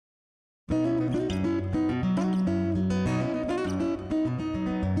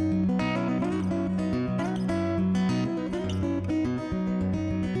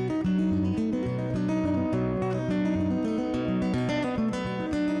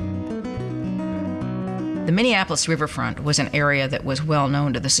The Minneapolis riverfront was an area that was well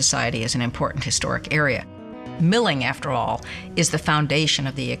known to the society as an important historic area. Milling, after all, is the foundation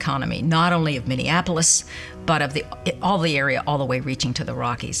of the economy, not only of Minneapolis, but of all the area all the way reaching to the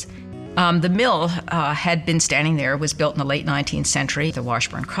Rockies. The mill had been standing there, was built in the late 19th century. The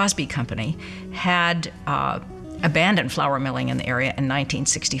Washburn-Crosby Company had abandoned flour milling in the area in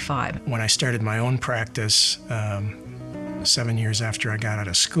 1965. When I started my own practice 7 years after I got out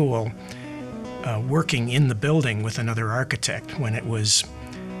of school, working in the building with another architect when it was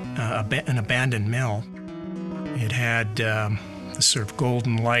an abandoned mill. It had this sort of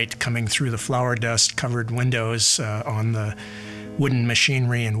golden light coming through the flour dust-covered windows on the wooden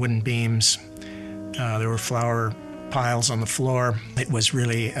machinery and wooden beams. There were flour piles on the floor. It was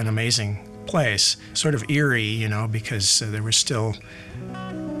really an amazing place. Sort of eerie, you know, because there were still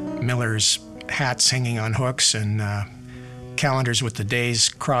millers' hats hanging on hooks and calendars with the days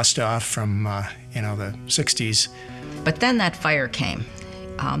crossed off from, the 60s. But then that fire came,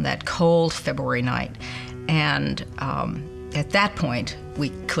 that cold February night. And at that point, we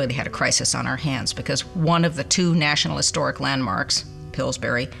clearly had a crisis on our hands because one of the two National Historic Landmarks,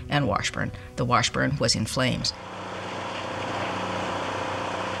 Pillsbury and Washburn, the Washburn was in flames.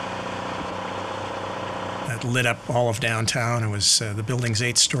 It lit up all of downtown. It was the building's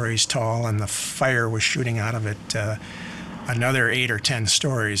 8 stories tall, and the fire was shooting out of it another 8 or 10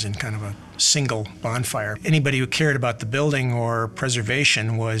 stories in kind of a single bonfire. Anybody who cared about the building or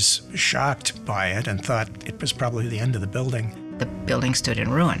preservation was shocked by it and thought it was probably the end of the building. The building stood in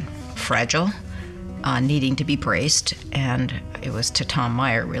ruin, fragile, needing to be braced, and it was to Tom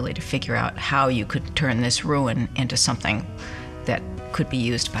Meyer really to figure out how you could turn this ruin into something that could be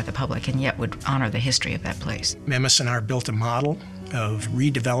used by the public and yet would honor the history of that place. MS&R built a model of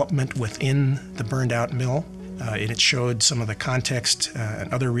redevelopment within the burned out mill. It showed some of the context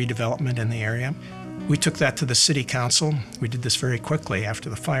and other redevelopment in the area. We took that to the city council. We did this very quickly after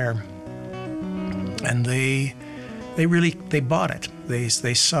the fire. And they bought it.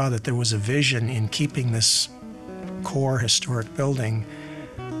 They saw that there was a vision in keeping this core historic building,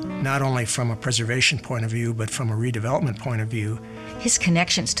 not only from a preservation point of view, but from a redevelopment point of view. His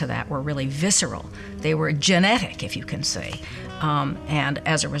connections to that were really visceral. They were genetic, if you can say. And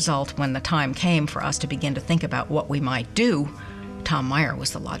as a result, when the time came for us to begin to think about what we might do, Tom Meyer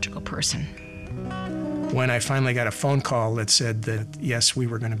was the logical person. When I finally got a phone call that said that, yes, we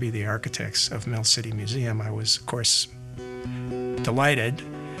were going to be the architects of Mill City Museum, I was, of course, delighted.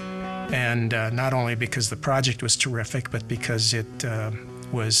 And not only because the project was terrific, but because it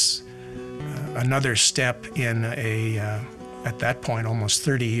was another step in at that point, almost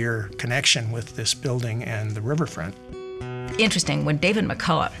 30-year connection with this building and the riverfront. Interesting, when David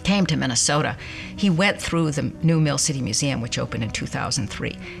McCullough came to Minnesota, he went through the new Mill City Museum, which opened in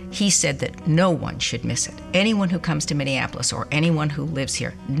 2003. He said that no one should miss it. Anyone who comes to Minneapolis or anyone who lives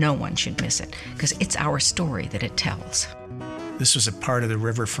here, no one should miss it, because it's our story that it tells. This was a part of the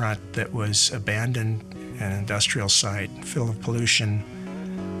riverfront that was abandoned, an industrial site filled with pollution,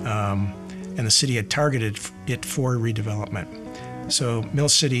 and the city had targeted it for redevelopment. So Mill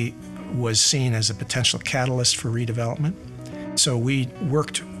City was seen as a potential catalyst for redevelopment. So we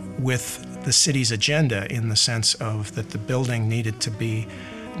worked with the city's agenda in the sense of that the building needed to be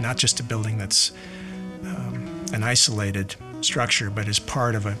not just a building that's an isolated structure, but is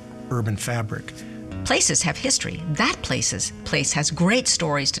part of an urban fabric. Places have history. That place has great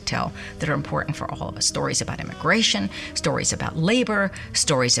stories to tell that are important for all of us. Stories about immigration, stories about labor,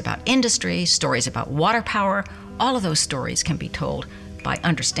 stories about industry, stories about water power. All of those stories can be told by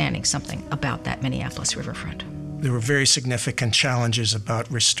understanding something about that Minneapolis riverfront. There were very significant challenges about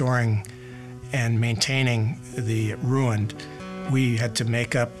restoring and maintaining the ruined. We had to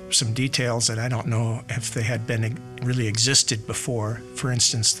make up some details that I don't know if they had been really existed before. For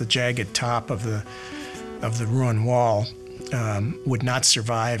instance, the jagged top of the ruined wall would not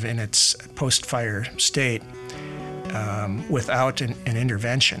survive in its post-fire state without an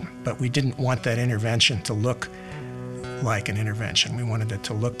intervention. But we didn't want that intervention to look like an intervention. We wanted it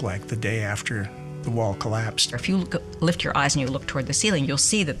to look like the day after the wall collapsed. If you lift your eyes and you look toward the ceiling, you'll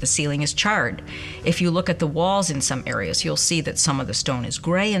see that the ceiling is charred. If you look at the walls in some areas, you'll see that some of the stone is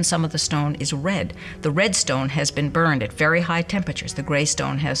gray and some of the stone is red. The red stone has been burned at very high temperatures. The gray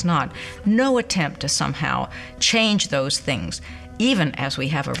stone has not. No attempt to somehow change those things, even as we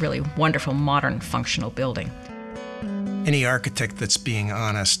have a really wonderful, modern, functional building. Any architect that's being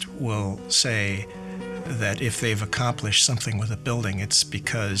honest will say that if they've accomplished something with a building, it's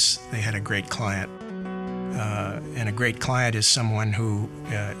because they had a great client. And a great client is someone who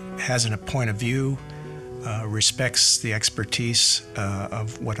has a point of view, respects the expertise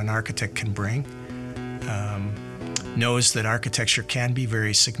of what an architect can bring, knows that architecture can be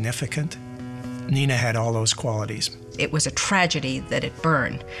very significant. Nina had all those qualities. It was a tragedy that it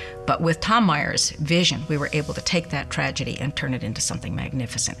burned, but with Tom Meyer's vision, we were able to take that tragedy and turn it into something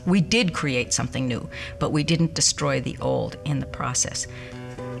magnificent. We did create something new, but we didn't destroy the old in the process.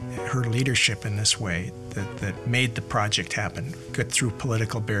 Her leadership in this way that made the project happen, good through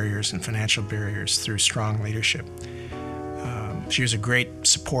political barriers and financial barriers, through strong leadership. She was a great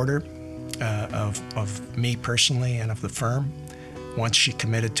supporter of me personally and of the firm. Once she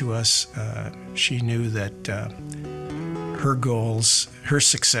committed to us, she knew that her goals, her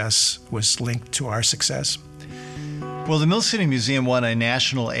success was linked to our success. Well, the Mill City Museum won a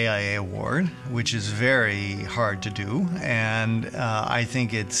National AIA Award, which is very hard to do, and I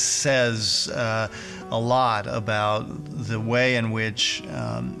think it says a lot about the way in which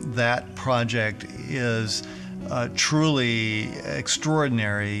that project is truly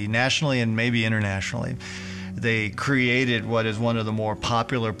extraordinary, nationally and maybe internationally. They created what is one of the more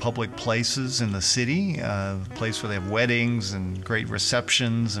popular public places in the city, a place where they have weddings and great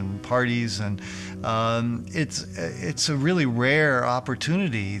receptions and parties, and it's a really rare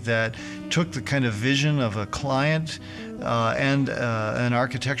opportunity that took the kind of vision of a client and an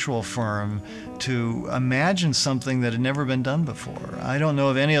architectural firm to imagine something that had never been done before. I don't know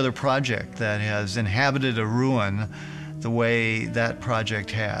of any other project that has inhabited a ruin the way that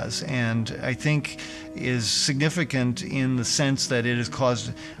project has, and I think is significant in the sense that it has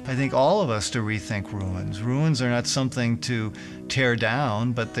caused, I think, all of us to rethink ruins. Ruins are not something to tear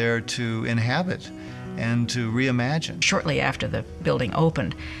down, but they're to inhabit and to reimagine. Shortly after the building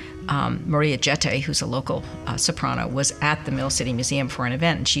opened, Maria Jette, who's a local soprano, was at the Mill City Museum for an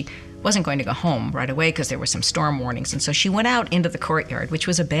event, and she wasn't going to go home right away because there were some storm warnings, and so she went out into the courtyard, which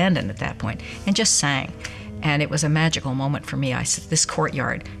was abandoned at that point, and just sang. And it was a magical moment for me. I said, this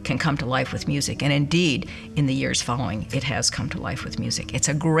courtyard can come to life with music. And indeed, in the years following, it has come to life with music. It's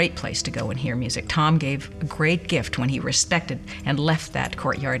a great place to go and hear music. Tom gave a great gift when he respected and left that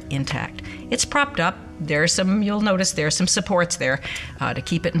courtyard intact. It's propped up. You'll notice there are some supports there to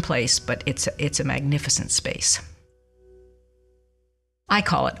keep it in place, but it's a magnificent space. I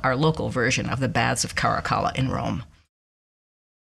call it our local version of the Baths of Caracalla in Rome.